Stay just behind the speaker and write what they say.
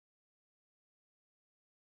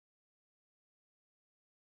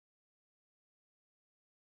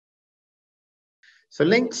So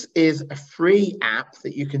LYNX is a free app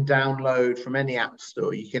that you can download from any app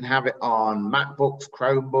store. You can have it on MacBooks,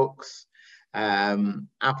 Chromebooks,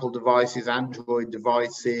 Apple devices, Android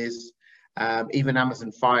devices, even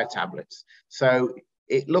Amazon Fire tablets. So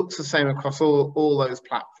it looks the same across all those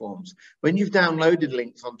platforms. When you've downloaded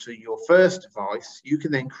LYNX onto your first device, you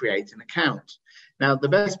can then create an account. Now, the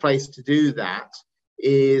best place to do that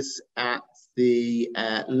is at the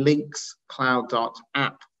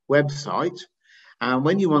lynxcloud.app website. And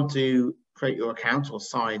when you want to create your account or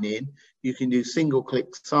sign in, you can do single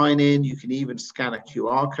click sign in. You can even scan a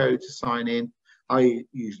QR code to sign in. I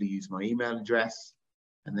usually use my email address,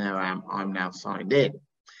 and there I am. I'm now signed in.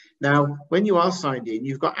 Now, when you are signed in,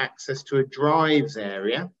 you've got access to a drives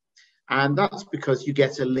area, and that's because you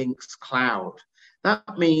get a LYNX cloud.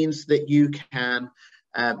 That means that you can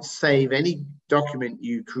save any document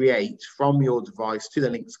you create from your device to the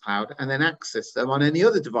LYNX cloud and then access them on any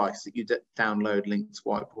other device that you download LYNX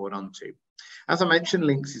Whiteboard onto. As I mentioned,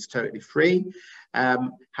 LYNX is totally free.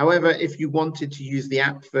 However, if you wanted to use the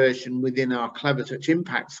app version within our Clevertouch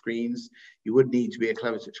impact screens, you would need to be a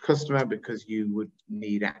Clevertouch customer because you would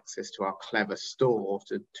need access to our Clever store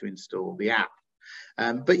to install the app.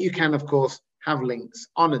 But you can, of course, have LYNX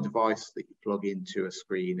on a device that you plug into a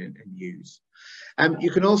screen and use.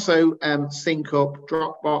 You can also sync up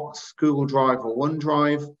Dropbox, Google Drive or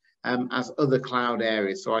OneDrive as other cloud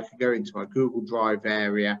areas. So I could go into my Google Drive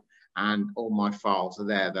area and all my files are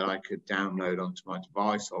there that I could download onto my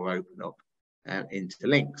device or open up into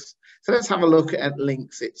LYNX. So let's have a look at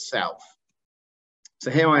LYNX itself.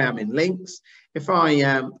 So here I am in LYNX. If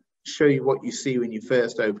I show you what you see when you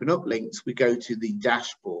first open up LYNX, we go to the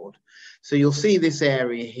dashboard. So you'll see this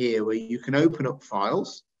area here where you can open up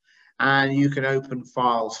files, and you can open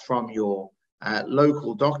files from your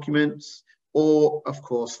local documents or, of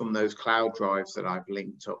course, from those cloud drives that I've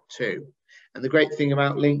linked up to. And the great thing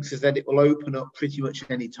about LYNX is that it will open up pretty much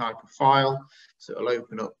any type of file. So it'll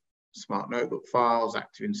open up Smart Notebook files,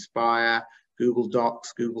 Active Inspire, Google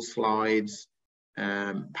Docs, Google Slides,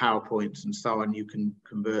 PowerPoints and so on. You can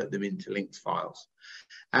convert them into LYNX files.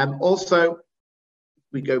 Also,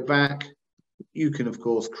 we go back, you can of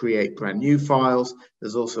course create brand new files.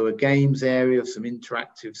 There's also a games area of some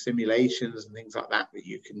interactive simulations and things like that that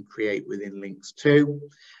you can create within LYNX too.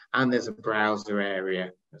 And there's a browser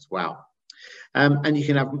area as well. And you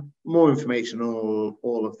can have more information on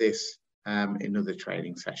all of this in other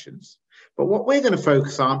training sessions. But what we're going to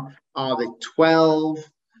focus on are the 12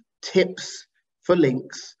 tips for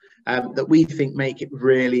LYNX that we think make it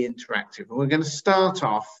really interactive. And we're going to start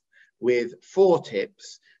off with 4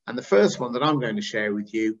 tips. And the first one that I'm going to share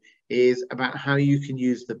with you is about how you can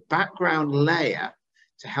use the background layer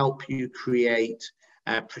to help you create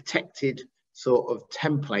protected sort of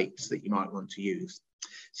templates that you might want to use.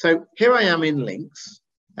 So here I am in LYNX.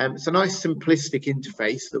 It's a nice simplistic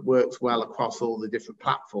interface that works well across all the different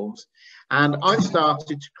platforms. And I've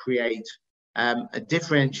started to create a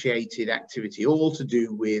differentiated activity, all to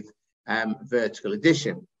do with vertical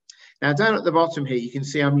addition. Now, down at the bottom here, you can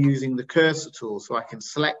see I'm using the cursor tool so I can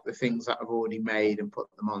select the things that I've already made and put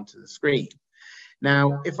them onto the screen.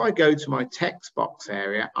 Now, if I go to my text box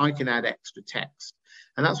area, I can add extra text.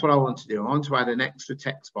 And that's what I want to do. I want to add an extra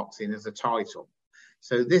text box in as a title.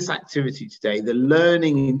 So this activity today, the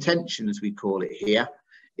learning intention, as we call it here,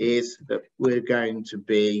 is that we're going to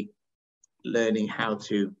be learning how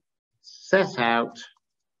to set out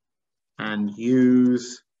and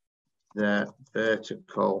use the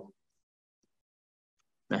vertical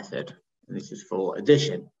method. And this is for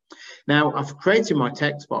addition. Now, I've created my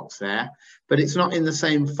text box there, but it's not in the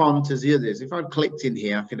same font as the others. If I'd clicked in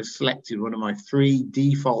here, I could have selected one of my 3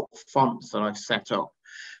 default fonts that I've set up.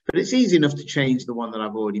 But it's easy enough to change the one that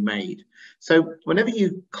I've already made. So whenever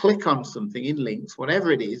you click on something in LYNX, whatever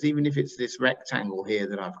it is, even if it's this rectangle here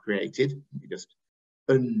that I've created, you just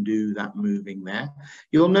undo that moving there,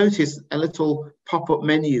 you'll notice a little pop-up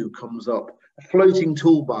menu comes up, a floating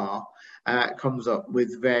toolbar comes up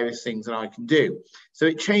with various things that I can do. So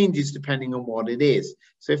it changes depending on what it is.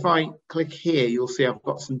 So if I click here, you'll see I've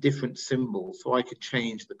got some different symbols. So I could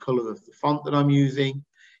change the color of the font that I'm using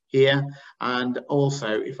here. And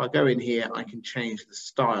also, if I go in here, I can change the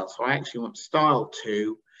style. So I actually want style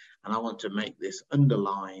 2, and I want to make this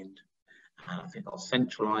underlined. And I think I'll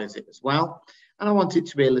centralize it as well. And I want it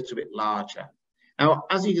to be a little bit larger. Now,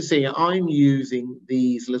 as you can see, I'm using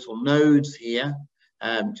these little nodes here,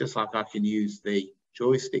 just like I can use the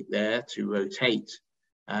joystick there to rotate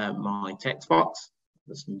my text box.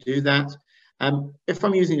 Let's do that. If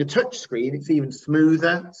I'm using a touch screen, it's even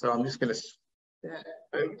smoother. So I'm just going to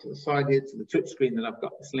over to the side here to the touch screen that I've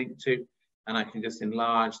got this link to. and I can just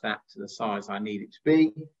enlarge that to the size I need it to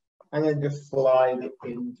be, and then just slide it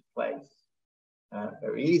into place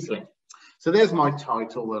very easily. So there's my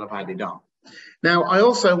title that I've added on. Now, I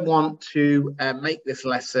also want to make this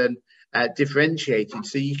lesson differentiated.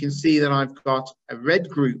 So you can see that I've got a red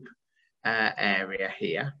group area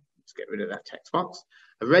here. Let's get rid of that text box.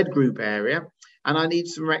 A red group area, and I need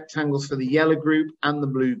some rectangles for the yellow group and the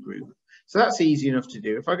blue group. So that's easy enough to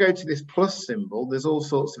do. If I go to this plus symbol, there's all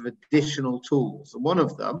sorts of additional tools. And one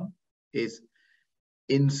of them is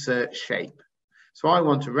insert shape. So I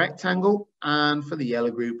want a rectangle, and for the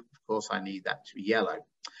yellow group, of course, I need that to be yellow.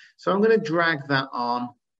 So I'm going to drag that on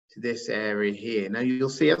to this area here. Now you'll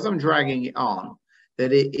see as I'm dragging it on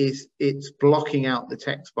that it's blocking out the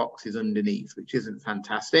text boxes underneath, which isn't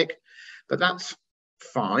fantastic, but that's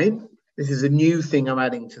fine. This is a new thing I'm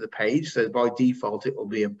adding to the page, so by default it will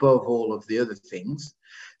be above all of the other things.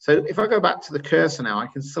 So if I go back to the cursor now, I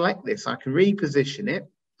can select this, I can reposition it.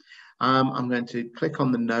 I'm going to click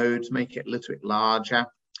on the nodes, make it a little bit larger.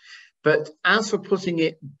 But as for putting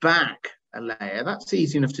it back a layer, that's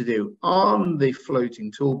easy enough to do. On the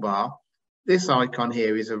floating toolbar, this icon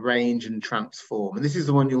here is arrange and transform, and this is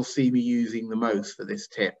the one you'll see me using the most for this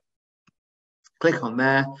tip. Click on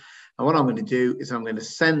there, and what I'm going to do is I'm going to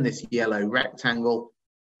send this yellow rectangle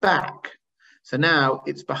back. So now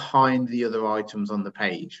it's behind the other items on the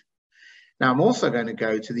page. Now I'm also going to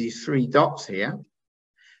go to these three dots here,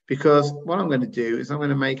 because what I'm going to do is I'm going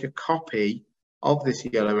to make a copy of this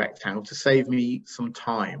yellow rectangle to save me some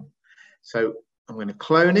time. So I'm going to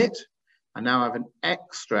clone it, and now I have an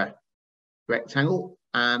extra rectangle,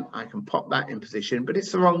 and I can pop that in position, but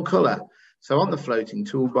it's the wrong color. So on the floating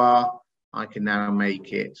toolbar, I can now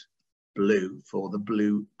make it blue for the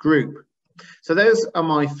blue group. So those are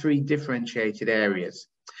my three differentiated areas.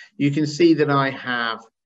 You can see that I have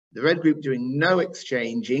the red group doing no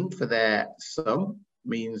exchanging for their sum,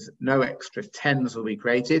 means no extra tens will be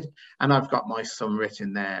created, and I've got my sum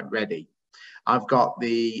written there ready. I've got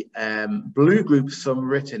the blue group sum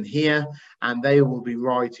written here, and they will be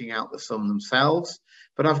writing out the sum themselves,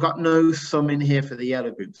 but I've got no sum in here for the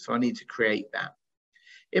yellow group, so I need to create that.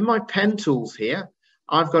 In my pen tools here,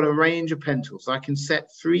 I've got a range of pen tools. I can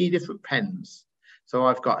set 3 different pens. So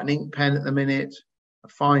I've got an ink pen at the minute, a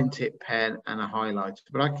fine tip pen, and a highlighter,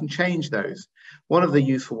 but I can change those. One of the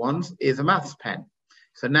useful ones is a maths pen.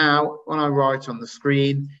 So now when I write on the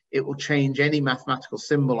screen, it will change any mathematical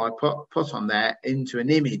symbol I put on there into an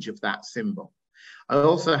image of that symbol. I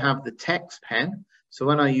also have the text pen. So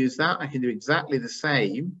when I use that, I can do exactly the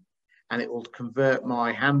same, and it will convert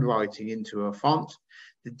my handwriting into a font.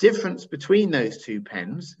 The difference between those two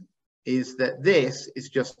pens is that this is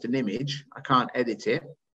just an image. I can't edit it.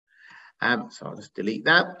 So I'll just delete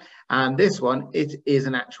that. And this one, it is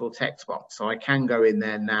an actual text box. So I can go in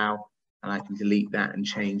there now, and I can delete that and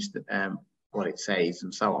change the, what it says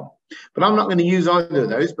and so on. But I'm not going to use either of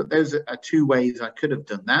those, but those are 2 ways I could have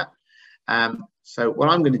done that. So what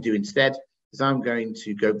I'm going to do instead is I'm going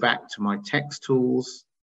to go back to my text tools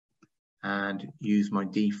and use my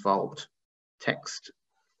default text.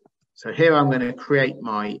 So here I'm going to create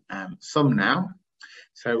my sum now.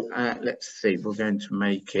 So let's see, we're going to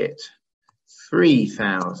make it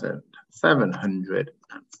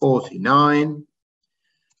 3,749.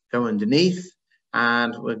 Go underneath,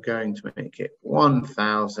 and we're going to make it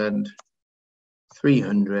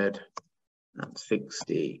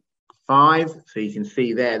 1,365. So you can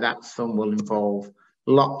see there that sum will involve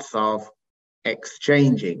lots of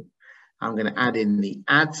exchanging. I'm going to add in the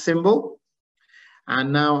add symbol,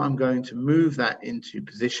 and now I'm going to move that into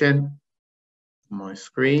position on my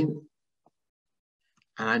screen,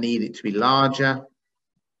 and I need it to be larger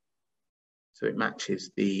so it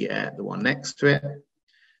matches the one next to it.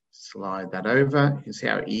 Slide that over. You can see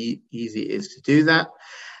how easy it is to do that.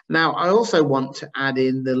 Now, I also want to add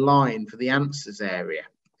in the line for the answers area.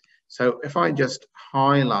 So if I just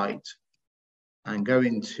highlight and go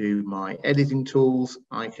into my editing tools,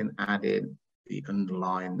 I can add in the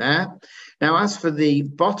underline there. Now, as for the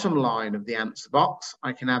bottom line of the answer box,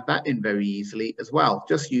 I can add that in very easily as well,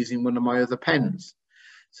 just using one of my other pens.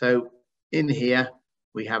 So in here,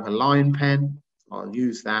 we have a line pen. I'll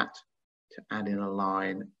use that to add in a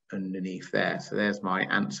line underneath there. So there's my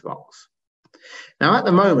answer box. Now at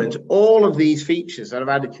the moment, all of these features that I've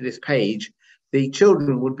added to this page, the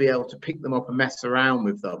children would be able to pick them up and mess around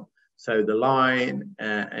with them. So the line,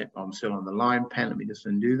 I'm still on the line pen, let me just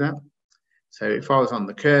undo that. So if I was on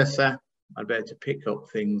the cursor, I'd be able to pick up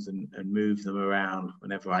things and move them around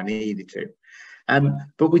whenever I needed to.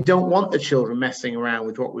 But we don't want the children messing around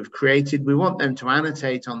with what we've created. We want them to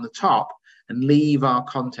annotate on the top and leave our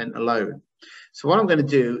content alone. So what I'm going to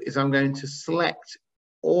do is I'm going to select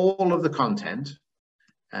all of the content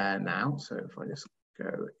now. So if I just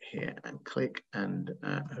go here and click and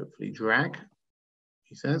hopefully drag,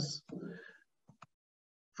 he says.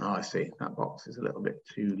 Oh, I see, that box is a little bit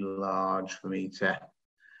too large for me to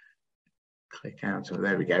click out. So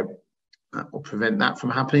there we go. That will prevent that from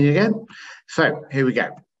happening again. So here we go.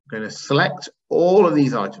 I'm going to select all of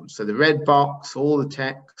these items. So the red box, all the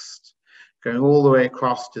text, going all the way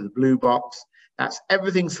across to the blue box. That's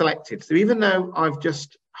everything selected. So even though I've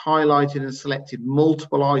just highlighted and selected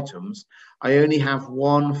multiple items, I only have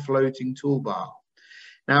one floating toolbar.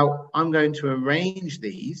 Now I'm going to arrange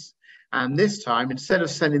these, and this time, instead of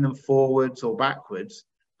sending them forwards or backwards,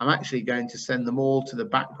 I'm actually going to send them all to the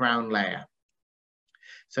background layer.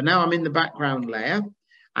 So now I'm in the background layer,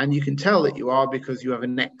 and you can tell that you are because you have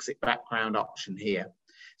an exit background option here.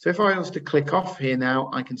 So if I was to click off here now,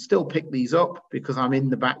 I can still pick these up because I'm in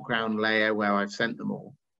the background layer where I've sent them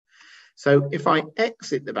all. So if I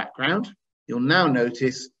exit the background, you'll now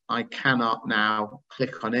notice I cannot now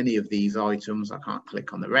click on any of these items. I can't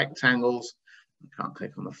click on the rectangles. I can't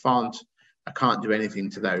click on the font. I can't do anything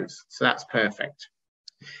to those. So that's perfect.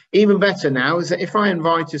 Even better now is that if I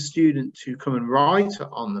invite a student to come and write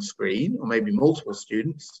on the screen, or maybe multiple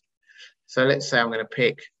students. So let's say I'm going to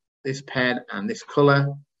pick this pen and this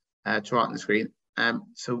color to write on the screen.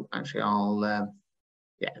 So actually I'll,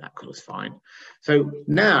 yeah, that color's fine. So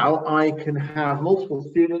now I can have multiple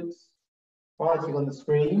students writing on the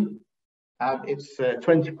screen. It's a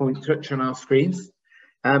 20-point touch on our screens.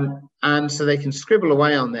 And so they can scribble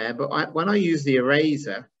away on there. But when I use the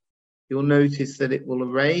eraser, you'll notice that it will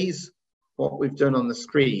erase what we've done on the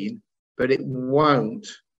screen, but it won't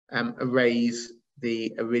erase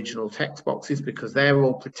the original text boxes because they're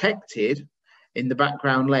all protected in the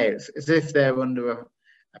background layers, as if they're under a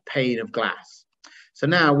pane of glass. So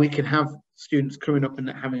now we can have students coming up and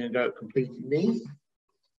having a go at completing these.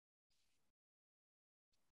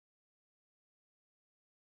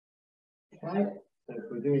 Okay, so if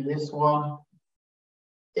we're doing this one,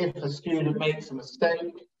 if a student makes a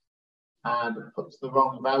mistake and puts the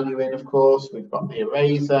wrong value in, of course, we've got the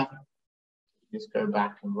eraser. Just go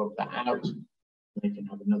back and rub that out. We can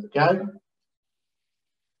have another go.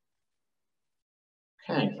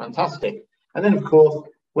 Okay, fantastic. And then, of course,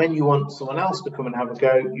 when you want someone else to come and have a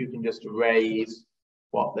go, you can just erase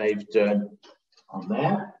what they've done on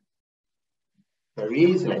there very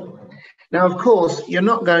easily. Now, of course, you're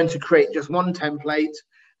not going to create just one template.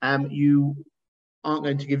 You aren't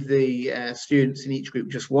going to give the students in each group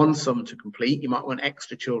just one sum to complete. You might want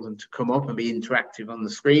extra children to come up and be interactive on the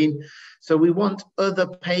screen. So we want other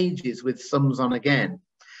pages with sums on again.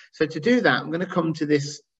 So to do that, I'm going to come to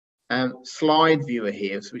this slide viewer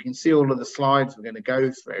here so we can see all of the slides we're going to go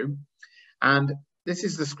through. And this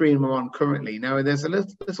is the screen we're on currently. Now there's a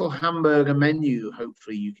little hamburger menu,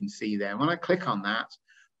 hopefully you can see there. When I click on that,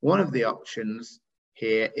 one of the options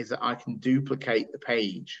here is that I can duplicate the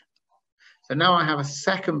page. So now I have a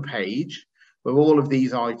second page where all of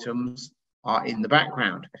these items are in the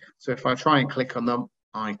background. So if I try and click on them,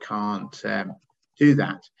 I can't do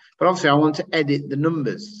that. But obviously I want to edit the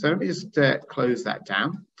numbers. So let me just close that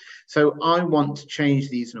down. So I want to change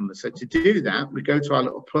these numbers. So to do that, we go to our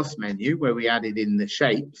little plus menu where we added in the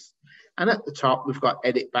shapes. And at the top, we've got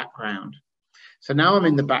edit background. So now I'm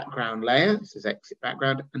in the background layer. This is exit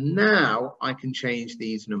background. And now I can change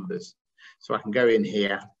these numbers. So I can go in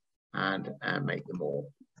here and make them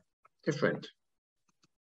all different.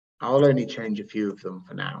 I'll only change a few of them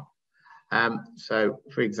for now. So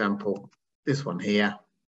for example, this one here,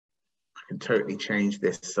 I can totally change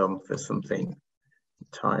this sum for something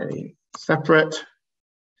entirely separate.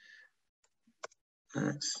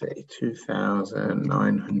 Let's say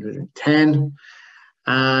 2,910.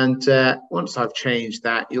 And once I've changed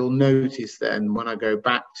that, you'll notice then when I go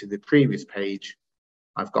back to the previous page,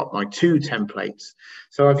 I've got my two templates.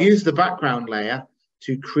 So I've used the background layer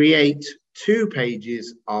to create two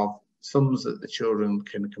pages of sums that the children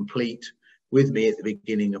can complete with me at the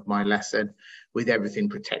beginning of my lesson, with everything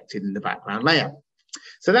protected in the background layer.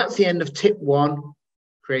 So that's the end of tip 1,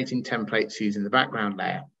 creating templates using the background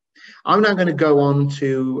layer. I'm now going to go on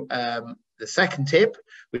to the second tip,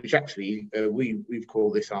 which actually we've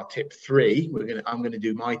called this our tip 3. I'm going to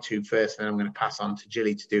do my 2 first, and then I'm going to pass on to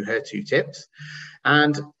Jilly to do her 2 tips.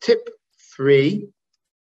 And tip 3,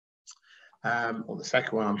 or the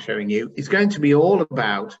second one I'm showing you, is going to be all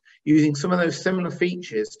about using some of those similar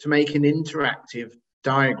features to make an interactive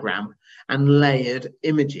diagram and layered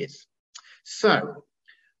images. So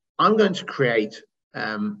I'm going to create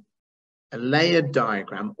a layered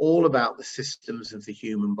diagram all about the systems of the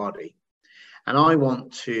human body. And I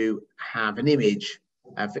want to have an image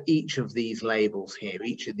for each of these labels here,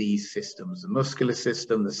 each of these systems, the muscular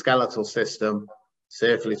system, the skeletal system,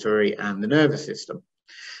 circulatory, and the nervous system.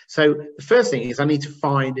 So the first thing is I need to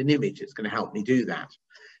find an image that's going to help me do that.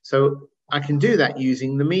 So I can do that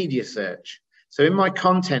using the media search. So in my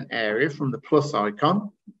content area from the plus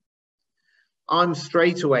icon, I'm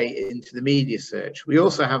straight away into the media search. We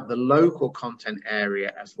also have the local content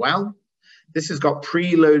area as well. This has got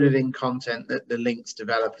preloaded in content that the LYNX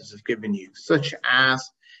developers have given you, such as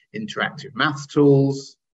interactive maths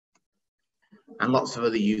tools and lots of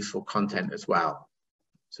other useful content as well,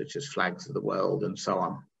 such as flags of the world and so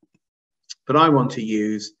on. But I want to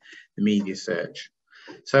use the media search.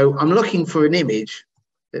 So I'm looking for an image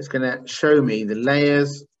that's going to show me the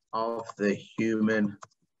layers of the human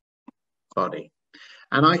body.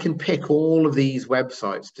 And I can pick all of these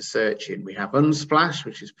websites to search in. We have Unsplash,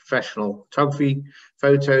 which is professional photography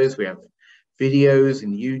photos. We have videos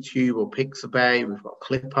in YouTube or Pixabay. We've got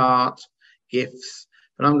clip art, GIFs,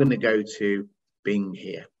 but I'm going to go to Bing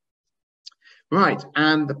here. Right,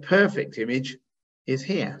 and the perfect image is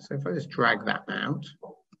here. So if I just drag that out,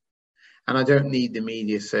 and I don't need the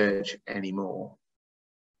media search anymore.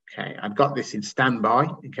 Okay, I've got this in standby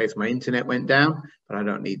in case my internet went down, but I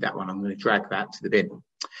don't need that one. I'm going to drag that to the bin.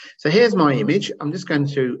 So here's my image. I'm just going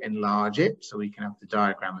to enlarge it so we can have the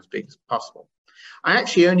diagram as big as possible. I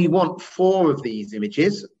actually only want 4 of these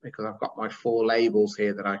images because I've got my 4 labels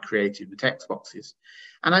here that I created with text boxes.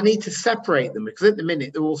 And I need to separate them because at the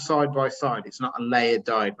minute they're all side by side. It's not a layered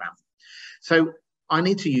diagram. So I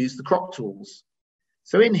need to use the crop tools.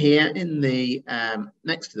 So in here, in the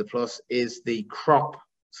next to the plus is the crop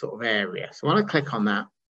sort of area. So when I click on that,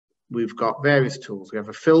 we've got various tools. We have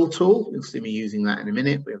a fill tool. You'll see me using that in a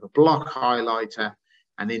minute. We have a block highlighter.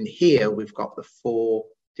 And in here, we've got the 4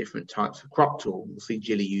 different types of crop tool. We'll see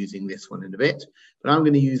Jilly using this one in a bit, but I'm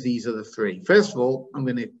going to use these other 3. First of all, I'm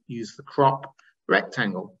going to use the crop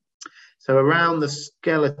rectangle. So around the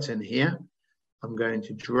skeleton here, I'm going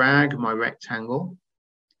to drag my rectangle,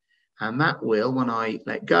 and that will, when I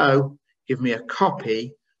let go, give me a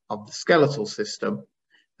copy of the skeletal system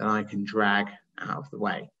that I can drag out of the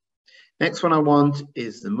way. Next one I want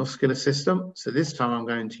is the muscular system. So this time I'm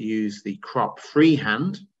going to use the crop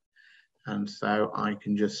freehand. And so I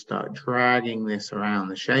can just start dragging this around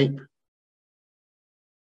the shape.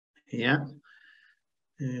 Yeah,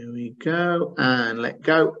 there we go, and let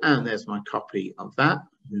go. And there's my copy of that.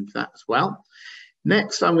 Move that as well.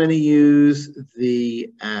 Next, I'm going to use the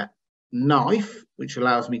knife, which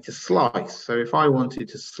allows me to slice. So if I wanted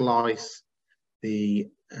to slice the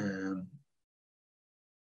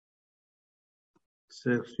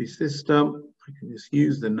circulatory system, I can just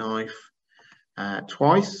use the knife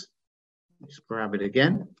twice. Just grab it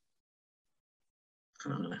again.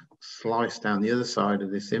 And I'm going to slice down the other side of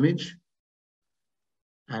this image.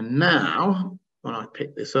 And now, when I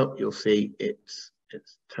pick this up, you'll see it's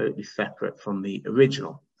totally separate from the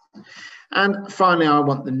original. And finally, I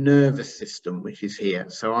want the nervous system, which is here.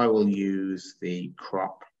 So I will use the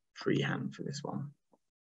crop freehand for this one.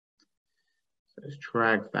 So just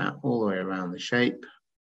drag that all the way around the shape.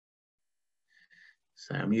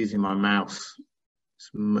 So I'm using my mouse. It's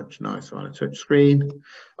much nicer on a touch screen.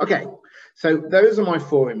 Okay, so those are my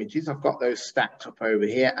 4 images. I've got those stacked up over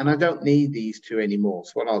here, and I don't need these 2 anymore.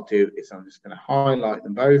 So what I'll do is I'm just going to highlight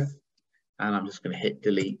them both, and I'm just going to hit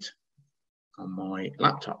delete on my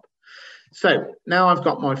laptop. So now I've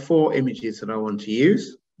got my 4 images that I want to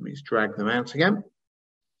use. Let me just drag them out again.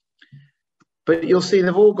 But you'll see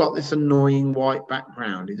they've all got this annoying white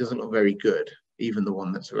background. It doesn't look very good, even the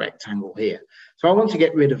one that's a rectangle here. So I want to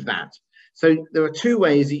get rid of that. So there are 2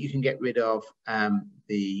 ways that you can get rid of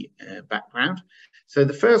the background. So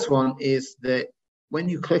the first one is that when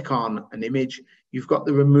you click on an image, you've got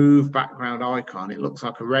the remove background icon. It looks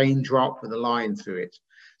like a raindrop with a line through it.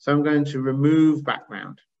 So I'm going to remove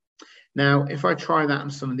background. Now, if I try that on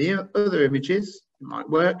some of the other images, it might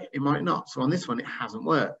work, it might not. So on this one, it hasn't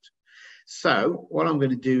worked. So what I'm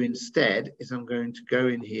going to do instead is I'm going to go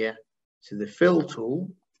in here to the fill tool,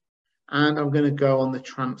 and I'm going to go on the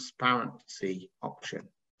transparency option.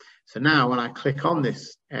 So now when I click on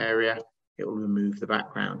this area, it will remove the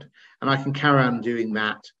background. And I can carry on doing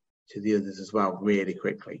that to the others as well really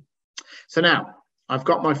quickly. So now I've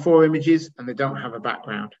got my 4 images and they don't have a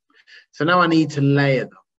background. So now I need to layer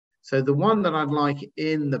them. So the one that I'd like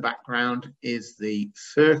in the background is the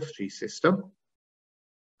circulatory system.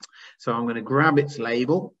 So I'm going to grab its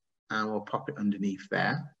label and we'll pop it underneath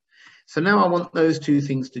there. So now I want those 2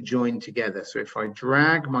 things to join together. So if I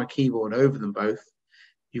drag my keyboard over them both,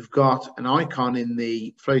 you've got an icon in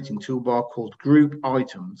the floating toolbar called Group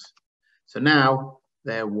Items. So now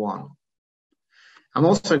they're one. I'm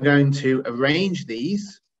also going to arrange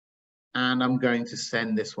these, and I'm going to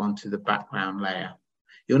send this one to the background layer.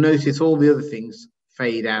 You'll notice all the other things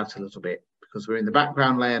fade out a little bit because we're in the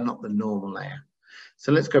background layer, not the normal layer.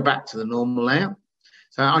 So let's go back to the normal layer.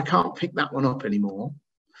 So I can't pick that one up anymore.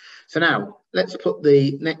 So now let's put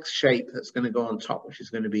the next shape that's going to go on top, which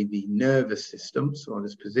is going to be the nervous system. So I'll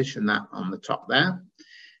just position that on the top there.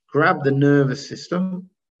 Grab the nervous system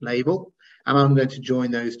label, and I'm going to join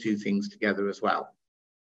those two things together as well.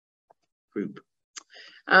 Group.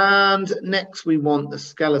 And next we want the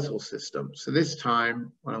skeletal system. So this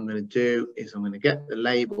time what I'm going to do is I'm going to get the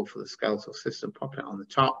label for the skeletal system, pop it on the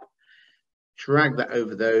top, drag that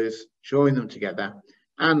over those, join them together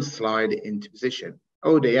and slide it into position.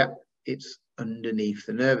 Oh dear, it's underneath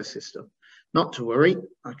the nervous system. Not to worry,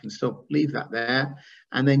 I can still leave that there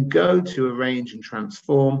and then go to arrange and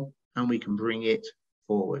transform, and we can bring it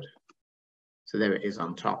forward. So there it is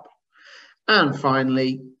on top. And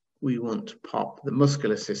finally, we want to pop the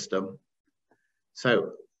muscular system.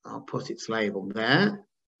 So I'll put its label there,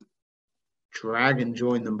 drag and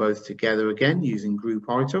join them both together again using group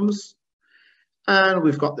items. And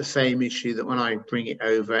we've got the same issue that when I bring it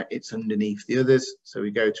over, it's underneath the others. So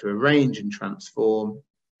we go to arrange and transform,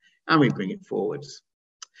 and we bring it forwards.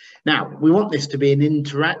 Now, we want this to be an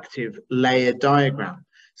interactive layer diagram.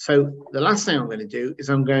 So the last thing I'm going to do is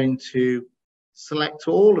I'm going to select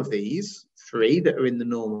all of these three that are in the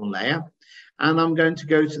normal layer, and I'm going to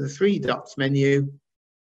go to the three dots menu,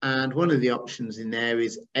 and one of the options in there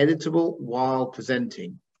is editable while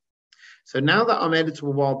presenting. So now that I'm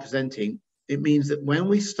editable while presenting, it means that when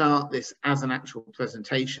we start this as an actual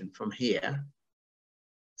presentation from here,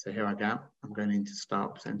 so here I go, I'm going into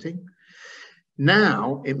start presenting.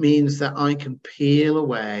 Now it means that I can peel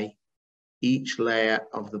away each layer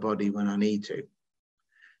of the body when I need to.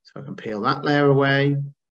 So I can peel that layer away,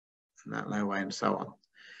 and that layer away, and so on.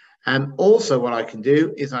 And also what I can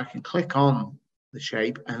do is I can click on the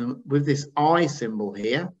shape, and with this eye symbol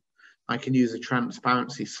here, I can use a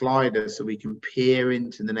transparency slider so we can peer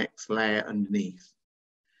into the next layer underneath.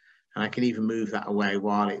 And I can even move that away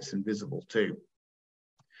while it's invisible too.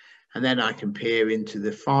 And then I can peer into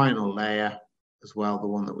the final layer as well, the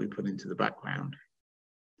one that we put into the background.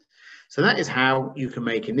 So that is how you can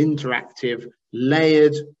make an interactive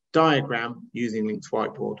layered diagram using LYNX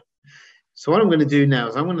Whiteboard. So what I'm going to do now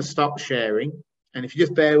is I'm going to stop sharing. And if you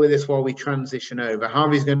just bear with us while we transition over,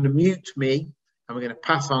 Harvey's going to mute me, and we're going to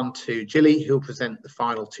pass on to Jilly, who'll present the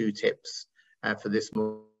final two tips for this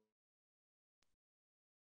morning.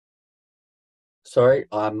 Sorry,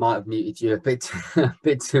 I might have muted you a bit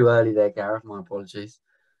too early there, Gareth. My apologies.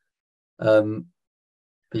 But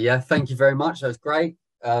yeah, thank you very much. That was great.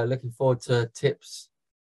 Looking forward to tips.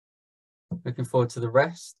 Looking forward to the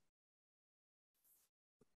rest.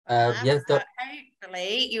 Yeah.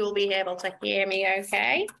 Hopefully you will be able to hear me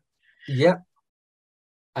okay. Yep.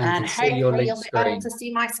 And hopefully you'll be able to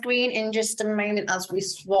see my screen in just a moment as we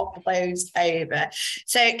swap those over.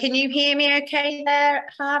 So can you hear me okay there,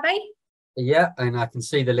 Harvey? Yeah, and I can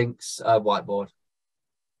see the LYNX whiteboard.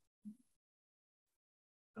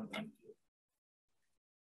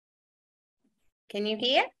 Can you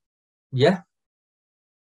hear? Yeah.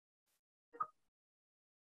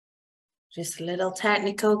 Just a little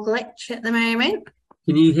technical glitch at the moment.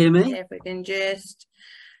 Can you hear me? If we can just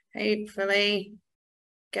hopefully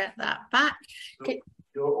get that back.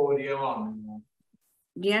 Your audio on?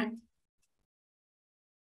 Yeah.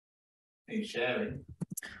 Are you sharing?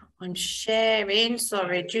 I'm sharing.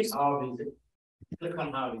 Sorry, just Click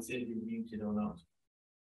on Harvey, see if you're muted or not.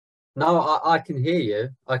 No, I can hear you.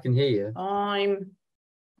 I can hear you.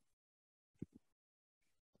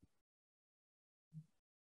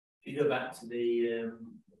 If you go back to the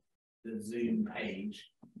Zoom page,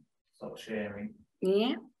 stop sharing.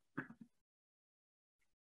 Yeah.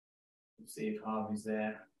 See if Harvey's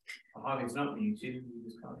there. Oh, Harvey's not muted. You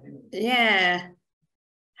just can't hear him. Yeah.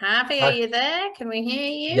 Harvey, are you there? Can we hear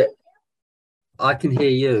you? Yeah, I can hear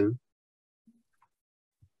you.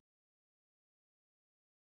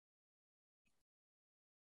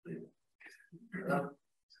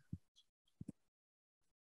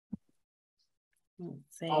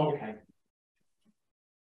 Okay.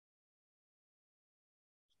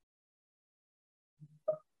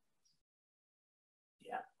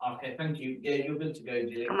 Yeah. Okay. Thank you. Yeah, you're good to go,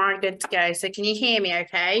 Julie. Am I good to go? So can you hear me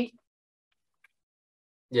okay?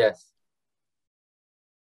 Yes.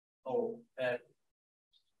 Oh, okay.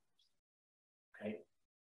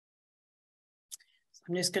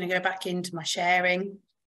 I'm just going to go back into my sharing,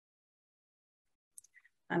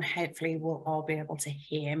 and hopefully we'll all be able to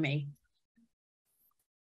hear me.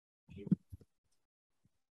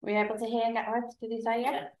 Were you able to hear Gareth? Did he say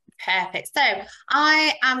yeah? Perfect. So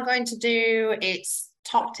I am going to do its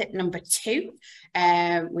top tip number 2,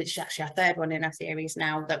 which is actually our 3rd one in our series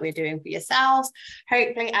now that we're doing for yourselves,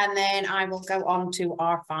 hopefully, and then I will go on to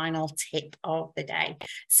our final tip of the day.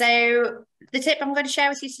 So the tip I'm going to share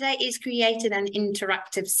with you today is creating an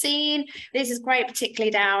interactive scene. This is great,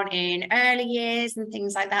 particularly down in early years and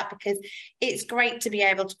things like that, because it's great to be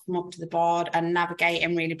able to come up to the board and navigate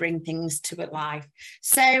and really bring things to life.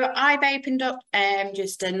 So I've opened up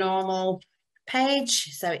just a normal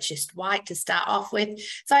page, so it's just white to start off with.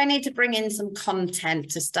 So I need to bring in some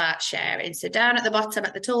content to start sharing. So down at the bottom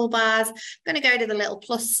at the toolbars, I'm going to go to the little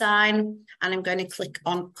plus sign and I'm going to click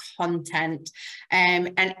on content.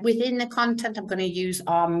 And within the content, I'm going to use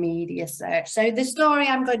our media search. So the story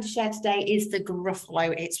I'm going to share today is the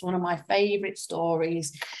Gruffalo. It's one of my favorite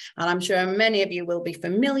stories, and I'm sure many of you will be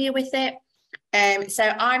familiar with it. So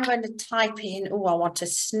I'm going to type in, oh, I want a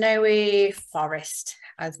snowy forest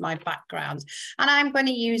as my background, and I'm going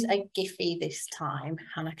to use a Giphy this time,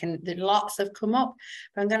 and lots have come up,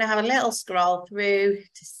 but I'm going to have a little scroll through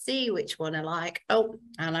to see which one I like. Oh,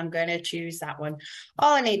 and I'm going to choose that one.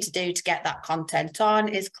 All I need to do to get that content on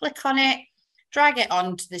is click on it, drag it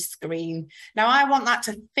onto the screen. Now I want that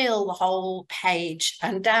to fill the whole page,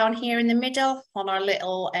 and down here in the middle on our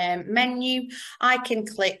little menu, I can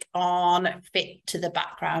click on fit to the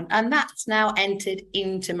background, and that's now entered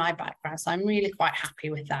into my background. So I'm really quite happy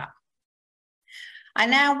with that. I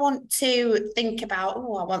now want to think about,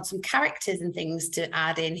 oh, I want some characters and things to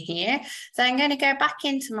add in here. So I'm going to go back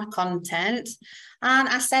into my content, and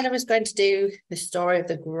I said I was going to do the story of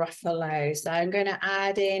the Gruffalo. So I'm going to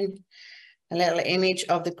add in a little image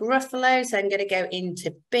of the Gruffalo. So I'm going to go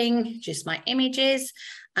into Bing, just my images,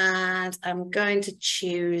 and I'm going to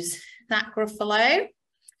choose that Gruffalo.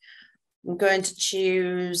 I'm going to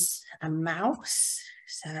choose a mouse.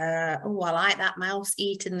 So, oh, I like that mouse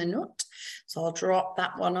eating the nut. So I'll drop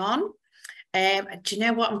that one on. Do you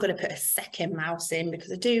know what? I'm going to put a second mouse in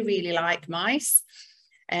because I do really like mice.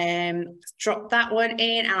 Drop that one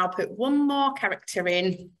in, and I'll put one more character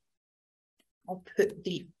in. I'll put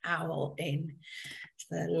the owl in.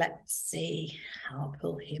 So let's see, I'll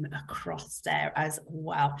pull him across there as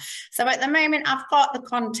well. So at the moment, I've got the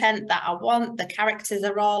content that I want. The characters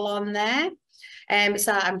are all on there.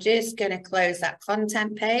 So I'm just going to close that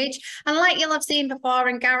content page. And like you'll have seen before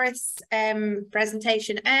in Gareth's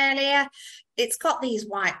presentation earlier, it's got these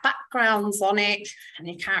white backgrounds on it and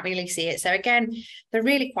you can't really see it. So again, they're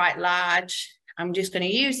really quite large. I'm just going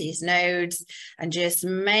to use these nodes and just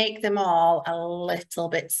make them all a little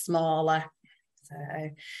bit smaller. So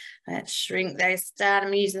let's shrink those down.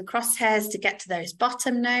 I'm using the crosshairs to get to those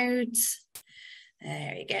bottom nodes.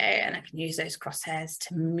 There we go. And I can use those crosshairs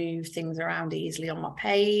to move things around easily on my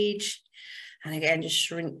page. And again, just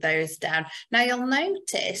shrink those down. Now you'll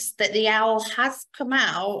notice that the owl has come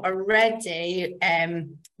out already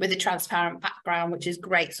with a transparent background, which is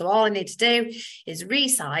great. So all I need to do is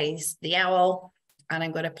resize the owl, and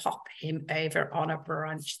I'm going to pop him over on a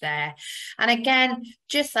branch there. And again,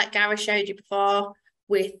 just like Gareth showed you before,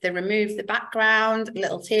 with the remove the background,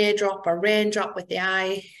 little teardrop or raindrop with the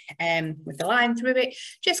eye, with the line through it,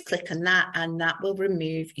 just click on that and that will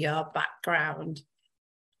remove your background.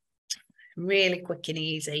 Really quick and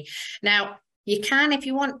easy. Now, you can, if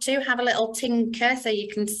you want to, have a little tinker, so you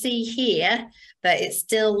can see here that it's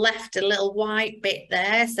still left a little white bit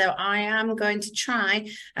there. So I am going to try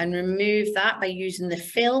and remove that by using the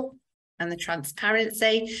fill and the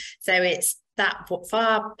transparency. So it's that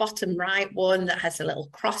far bottom right one that has a little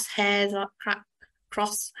crosshairs,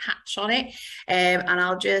 cross hatch on it. And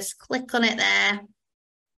I'll just click on it there.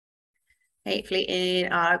 Hopefully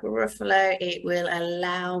in our Gruffalo, it will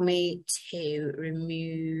allow me to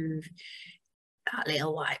remove that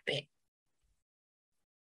little white bit.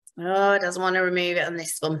 Oh, it doesn't want to remove it on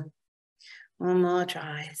this one. One more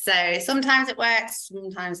try. So sometimes it works,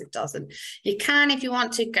 sometimes it doesn't. You can, if you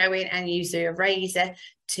want to, go in and use the eraser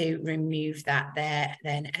to remove that there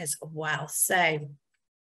then as well. So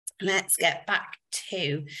let's get back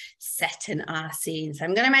to setting our scene. So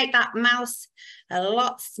I'm going to make that mouse a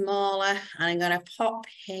lot smaller, and I'm going to pop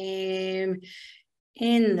him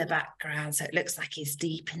in the background so it looks like he's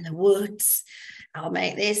deep in the woods. I'll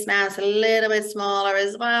make this mouse a little bit smaller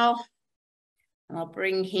as well. And I'll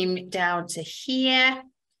bring him down to here.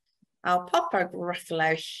 I'll pop our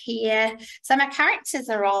Gruffalo here. So my characters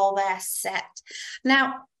are all there set.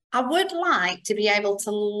 Now, I would like to be able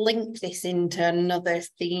to link this into another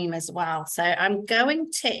theme as well. So I'm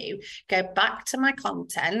going to go back to my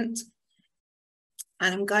content,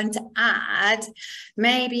 and I'm going to add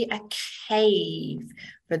maybe a cave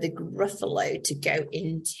for the Gruffalo to go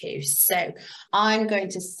into. So I'm going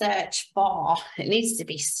to search for, it needs to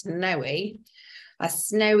be snowy, a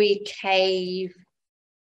snowy cave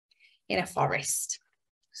in a forest.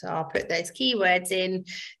 So I'll put those keywords in,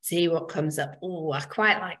 see what comes up. Oh, I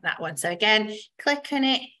quite like that one. So again, click on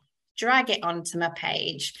it, drag it onto my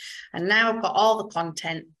page. And now I've got all the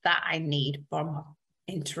content that I need for my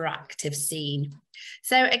interactive scene.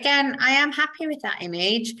 So again, I am happy with that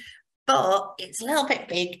image, but it's a little bit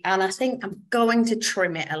big and I think I'm going to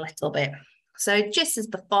trim it a little bit. So just as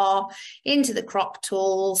before, into the crop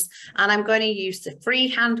tools, and I'm going to use the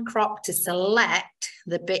freehand crop to select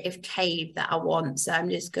the bit of cave that I want. So I'm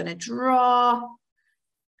just going to draw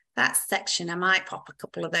that section. I might pop a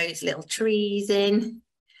couple of those little trees in,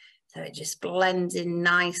 so it just blends in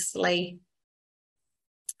nicely.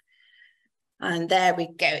 And there we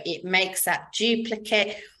go. It makes that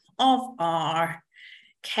duplicate of our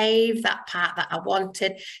cave, that part that I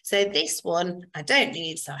wanted. So this one I don't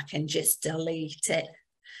need, so I can just delete it.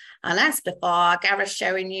 And as before, Gareth's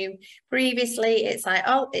showing you previously, it's like,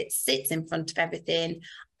 oh, it sits in front of everything.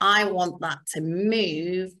 I want that to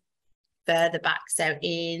move further back. So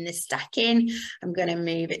in the stacking, I'm going to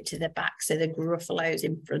move it to the back so the Gruffalo's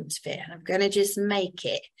in front of it. And I'm going to just make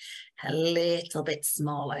it a little bit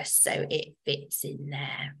smaller so it fits in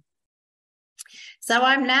there. So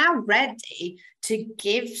I'm now ready to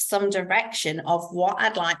give some direction of what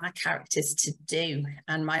I'd like my characters to do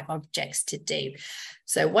and my objects to do.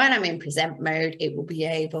 So when I'm in present mode, it will be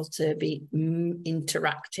able to be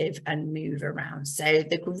interactive and move around. So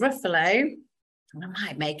the Gruffalo, I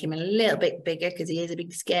might make him a little bit bigger because he is a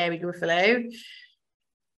big scary Gruffalo.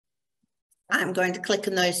 I'm going to click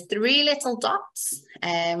on those three little dots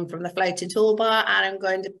from the floating toolbar, and I'm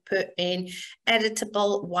going to put in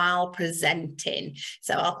editable while presenting.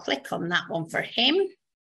 So I'll click on that one for him.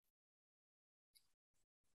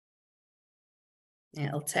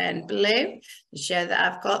 It'll turn blue to show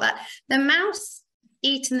that I've got that. The mouse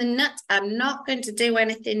eating the nut, I'm not going to do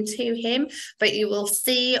anything to him, but you will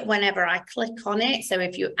see whenever I click on it. So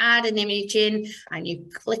if you add an image in and you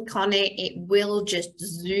click on it, it will just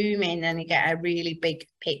zoom in and you get a really big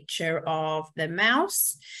picture of the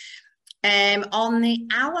mouse. On the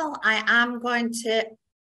owl, I am going to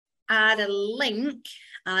add a link.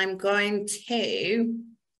 I'm going to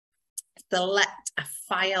select a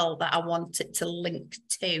file that I want it to link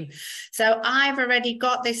to. So I've already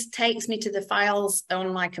got this, takes me to the files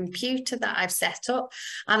on my computer that I've set up,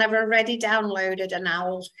 and I've already downloaded an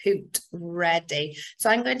owl hoot ready. So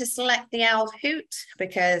I'm going to select the owl hoot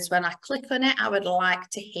because when I click on it, I would like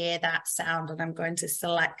to hear that sound, and I'm going to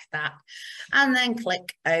select that and then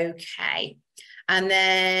click OK. And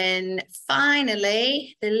then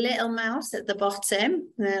finally, the little mouse at the bottom,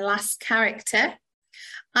 the last character,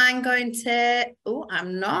 I'm going to, oh,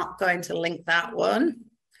 I'm not going to link that one.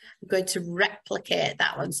 I'm going to replicate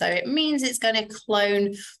that one. So it means it's going to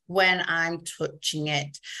clone when I'm touching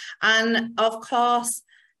it. And of course,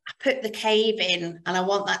 I put the cave in and I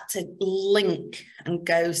want that to link and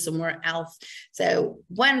go somewhere else. So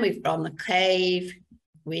when we've done the cave,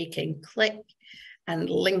 we can click and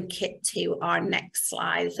link it to our next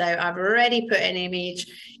slide. So I've already put an image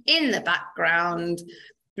in the background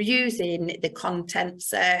using the content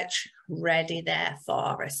search ready there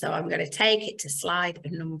for us. So I'm going to take it to slide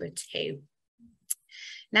number 2.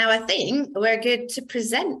 Now I think we're good to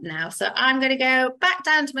present now. So I'm going to go back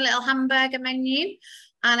down to my little hamburger menu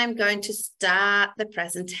and I'm going to start the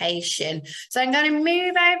presentation. So I'm going to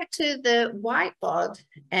move over to the whiteboard,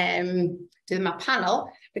 to my panel,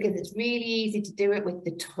 because it's really easy to do it with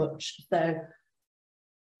the touch. So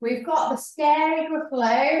we've got the scary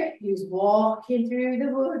Gruffalo who's walking through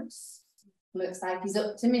the woods. Looks like he's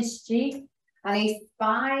up to mischief. And he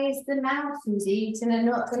spies the mouse who's eating a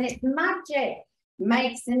nut, and it's magic.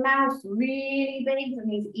 Makes the mouse really big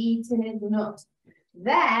and he's eating his nut.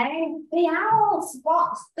 Then the owl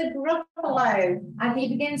spots the Gruffalo and he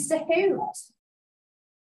begins to hoot,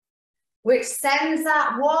 which sends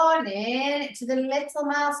that warning to the little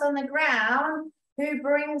mouse on the ground, who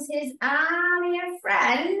brings his army of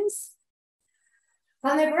friends.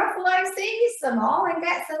 And the Gruffalo sees them all and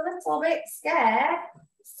gets a little bit scared.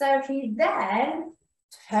 So he then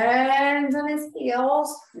turns on his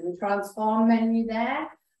heels in the transform menu there,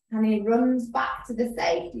 and he runs back to the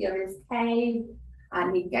safety of his cave,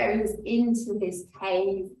 and he goes into his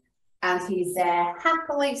cave, and he's there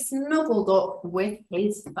happily snuggled up with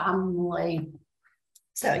his family.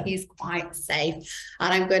 So he's quite safe.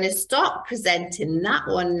 And I'm going to stop presenting that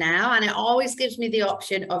one now. And it always gives me the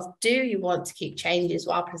option of, do you want to keep changes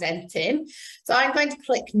while presenting? So I'm going to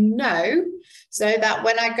click no, so that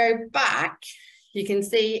when I go back you can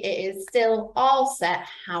see it is still all set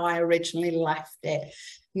how I originally left it,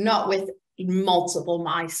 not with multiple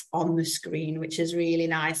mice on the screen, which is really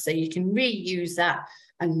nice. So you can reuse that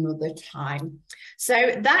another time. So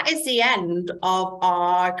that is the end of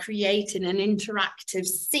our creating an interactive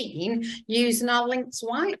scene using our LYNX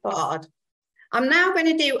whiteboard. I'm now going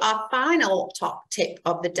to do our final top tip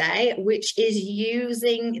of the day, which is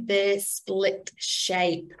using the split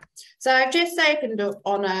shape. So I've just opened up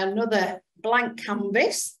on another blank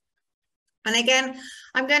canvas. And again,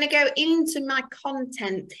 I'm going to go into my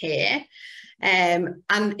content here. And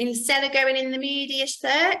instead of going in the media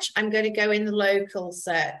search, I'm going to go in the local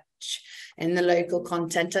search, in the local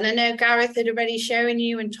content. And I know Gareth had already shown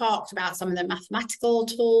you and talked about some of the mathematical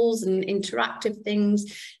tools and interactive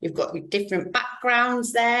things. You've got different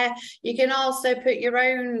backgrounds there. You can also put your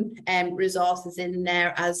own resources in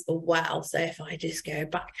there as well. So if I just go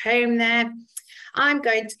back home there, I'm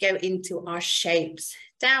going to go into our shapes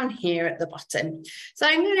down here at the bottom. So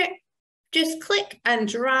I'm going to just click and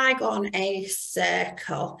drag on a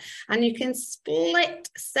circle, and you can split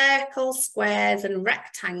circles, squares and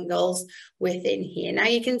rectangles within here. Now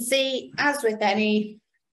you can see, as with any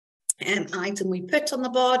item we put on the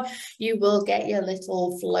board, you will get your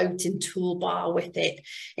little floating toolbar with it.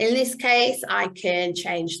 In this case, I can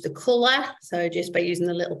change the color. So just by using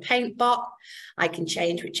the little paint box, I can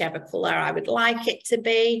change whichever color I would like it to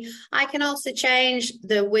be. I can also change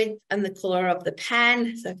the width and the color of the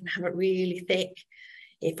pen. So I can have it really thick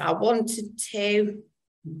if I wanted to.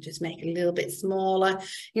 Just make it a little bit smaller.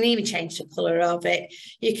 You can even change the color of it.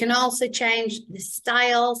 You can also change the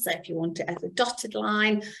style. So if you want it as a dotted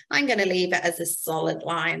line, I'm going to leave it as a solid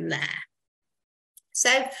line there.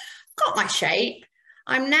 So I've got my shape.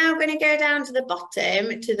 I'm now going to go down to the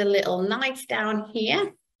bottom to the little knife down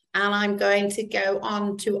here. And I'm going to go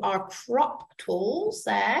on to our crop tools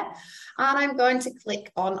there. And I'm going to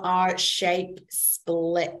click on our shape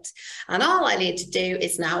split. And all I need to do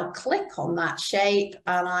is now click on that shape,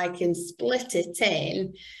 and I can split it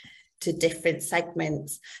in to different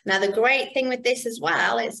segments. Now, the great thing with this as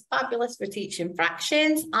well, it's fabulous for teaching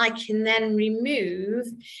fractions. I can then remove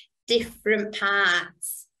different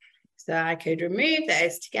parts. So I could remove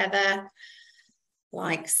those together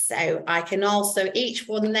like so. I can also, each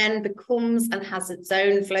one then becomes and has its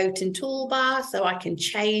own floating toolbar, so I can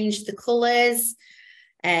change the colours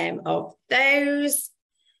of those.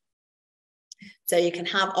 So you can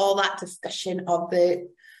have all that discussion of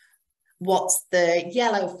what's the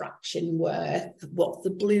yellow fraction worth, what's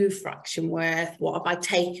the blue fraction worth, what have I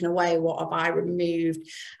taken away, what have I removed.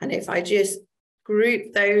 And if I just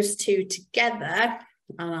group those two together,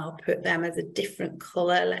 and I'll put them as a different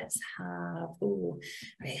colour. Let's have, oh,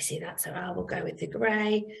 you see that, so I will go with the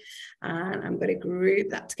grey, and I'm going to group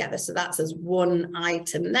that together. So that's as one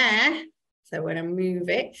item there. So when I move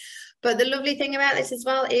it, but the lovely thing about this as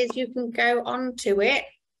well is you can go onto it,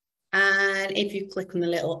 and if you click on the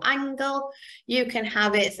little angle, you can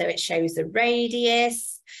have it so it shows the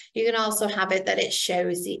radius. You can also have it that it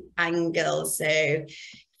shows the angle. So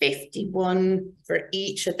 51 for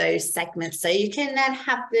each of those segments. So you can then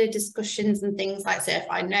have the discussions and things like, so if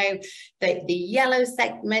I know that the yellow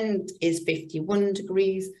segment is 51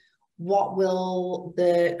 degrees, what will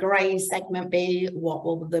the grey segment be? What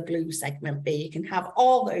will the blue segment be? You can have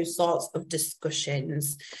all those sorts of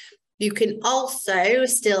discussions. You can also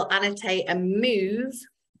still annotate and move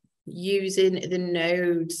using the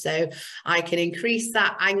node. So I can increase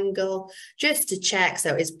that angle just to check.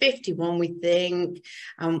 So it's 51, we think.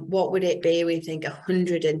 What would it be? We think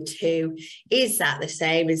 102. Is that the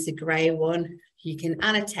same as the grey one? You can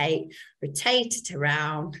annotate, rotate it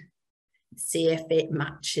around, see if it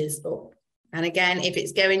matches up. And again, if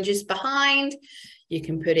it's going just behind, you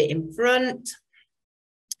can put it in front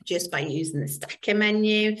just by using the stacker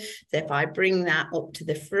menu. So if I bring that up to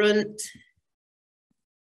the front,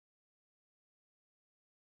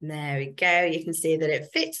 there we go. You can see that it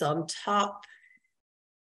fits on top.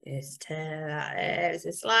 Just turn that ever so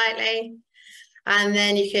slightly. And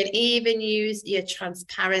then you can even use your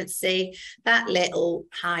transparency, that little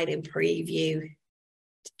hide and preview,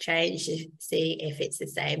 to change to see if it's the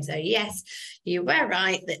same. So yes, you were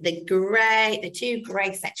right that the two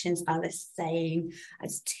grey sections are the same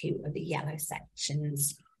as two of the yellow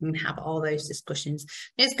sections. And have all those discussions.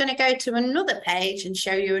 It's going to go to another page and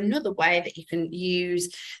show you another way that you can use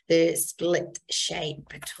the split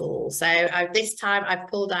shape tool. So this time I've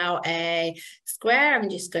pulled out a square. I'm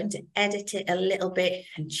just going to edit it a little bit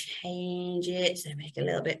and change it, so make it a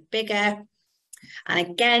little bit bigger. And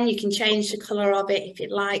again, you can change the color of it if you'd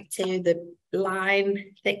like to. The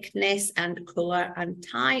line thickness and color and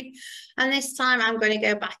type. And this time I'm going to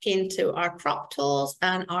go back into our crop tools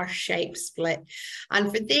and our shape split.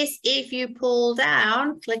 And for this, if you pull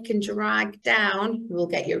down, click and drag down, you will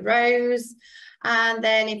get your rows. And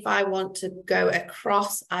then if I want to go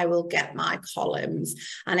across, I will get my columns.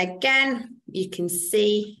 And again, you can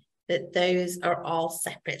see that those are all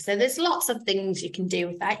separate. So there's lots of things you can do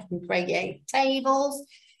with that. You can create tables.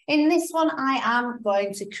 In this one, I am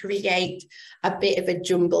going to create a bit of a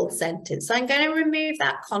jumbled sentence. So I'm going to remove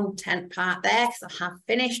that content part there because I have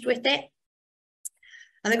finished with it.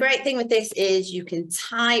 And the great thing with this is you can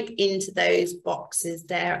type into those boxes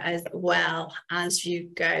there as well as you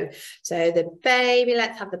go. So the baby,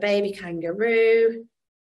 let's have the baby kangaroo.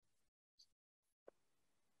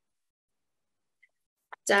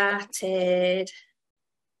 Darted.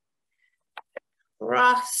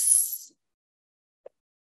 Cross.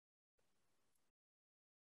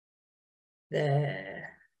 The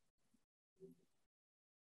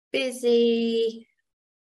busy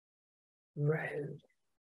road.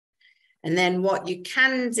 And then what you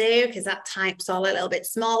can do, because that type's all a little bit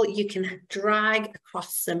small, you can drag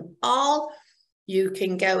across them all. You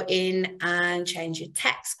can go in and change your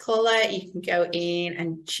text color. You can go in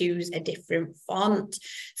and choose a different font.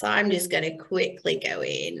 So I'm just going to quickly go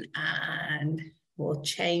in and we'll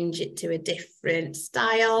change it to a different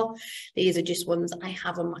style. These are just ones I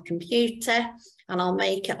have on my computer, and I'll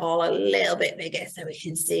make it all a little bit bigger so we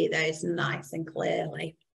can see those nice and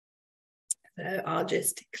clearly. So I'll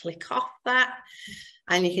just click off that,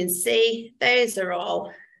 and you can see those are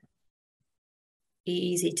all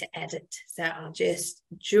easy to edit. So I'll just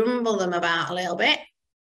jumble them about a little bit.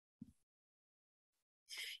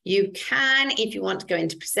 You can, if you want to go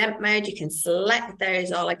into present mode, you can select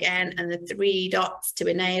those all again and the 3 dots to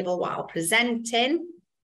enable while presenting.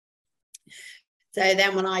 So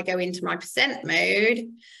then when I go into my present mode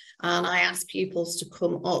and I ask pupils to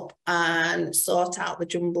come up and sort out the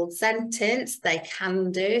jumbled sentence, they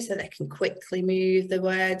can do, so they can quickly move the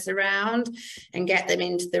words around and get them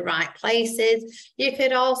into the right places. You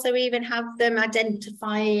could also even have them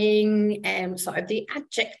identifying sort of the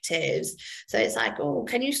adjectives. So it's like, oh,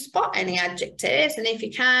 can you spot any adjectives? And if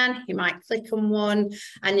you can, you might click on one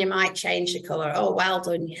and you might change the colour. Oh, well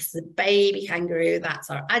done. Yes, the baby kangaroo,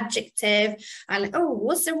 that's our adjective. And oh,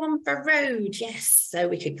 was there one for road? Yes. So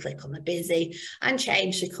we could click on the busy and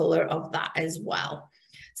change the colour of that as well.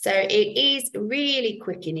 So it is really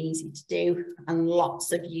quick and easy to do, and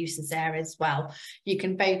lots of uses there as well. You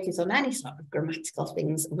can focus on any sort of grammatical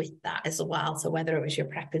things with that as well. So whether it was your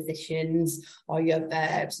prepositions or your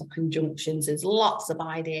verbs or conjunctions, there's lots of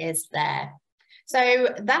ideas there. So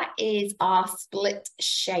that is our split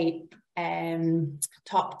shape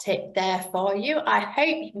top tip there for you. I hope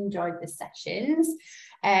you enjoyed the sessions.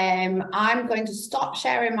 I'm going to stop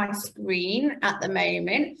sharing my screen at the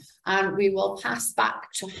moment, and we will pass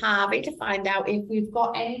back to Harvey to find out if we've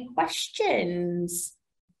got any questions.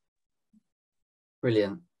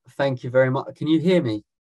 Brilliant. Thank you very much. Can you hear me?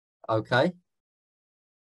 Okay.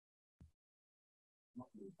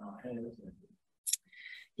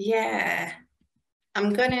 Yeah,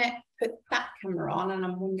 I'm going to put that camera on, and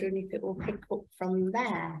I'm wondering if it will pick up from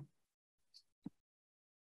there.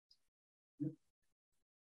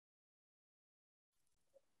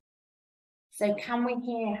 So can we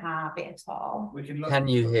hear Harvey at all? We can look Can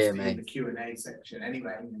you hear me? In the Q&A section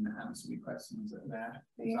anyway, and answer your questions that are there.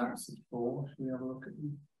 Yeah. Answered for. Should we have a look at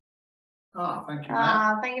them? Ah, thank you,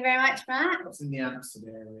 Matt. Thank you very much, Matt. What's in the answered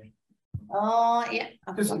area? Oh, yeah.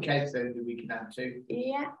 Just in case then we can add to.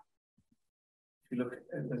 Yeah. If you look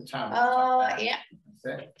at the tab. Oh, yeah.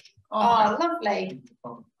 That's it. Oh, lovely.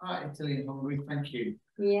 Italy and Hungary, thank you.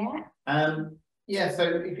 Yeah. Yeah, so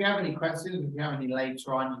if you have any questions, if you have any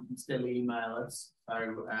later on, you can still email us.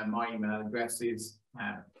 So my email address is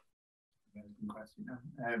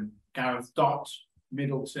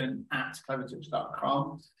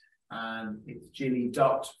Gareth.Middleton@clevertouch.com, and it's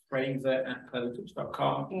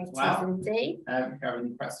Gilly.Fraser@clevertouch.com as well. Indeed. If you have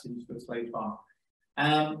any questions for us later on.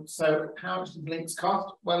 So how much does LYNX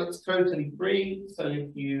cost? Well, it's totally free. So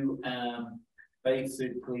if you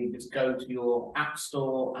basically just go to your app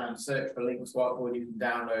store and search for LYNX Whiteboard, you can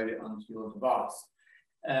download it onto your device.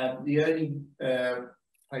 The only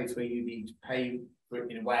place where you need to pay for it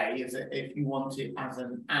in a way is that if you want it as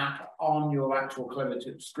an app on your actual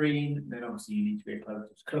Clevertouch screen, then obviously you need to be a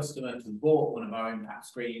Clevertouch customer to bought one of our impact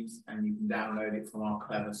screens, and you can download it from our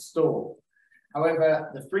Clever store. However,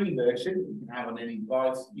 the free version you can have on any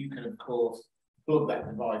device. You can, of course, plug that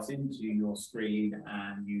device into your screen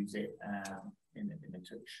and use it in the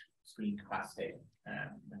touch screen capacity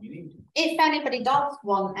when you need to. If anybody does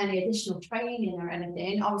want any additional training or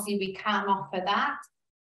anything, obviously we can offer that.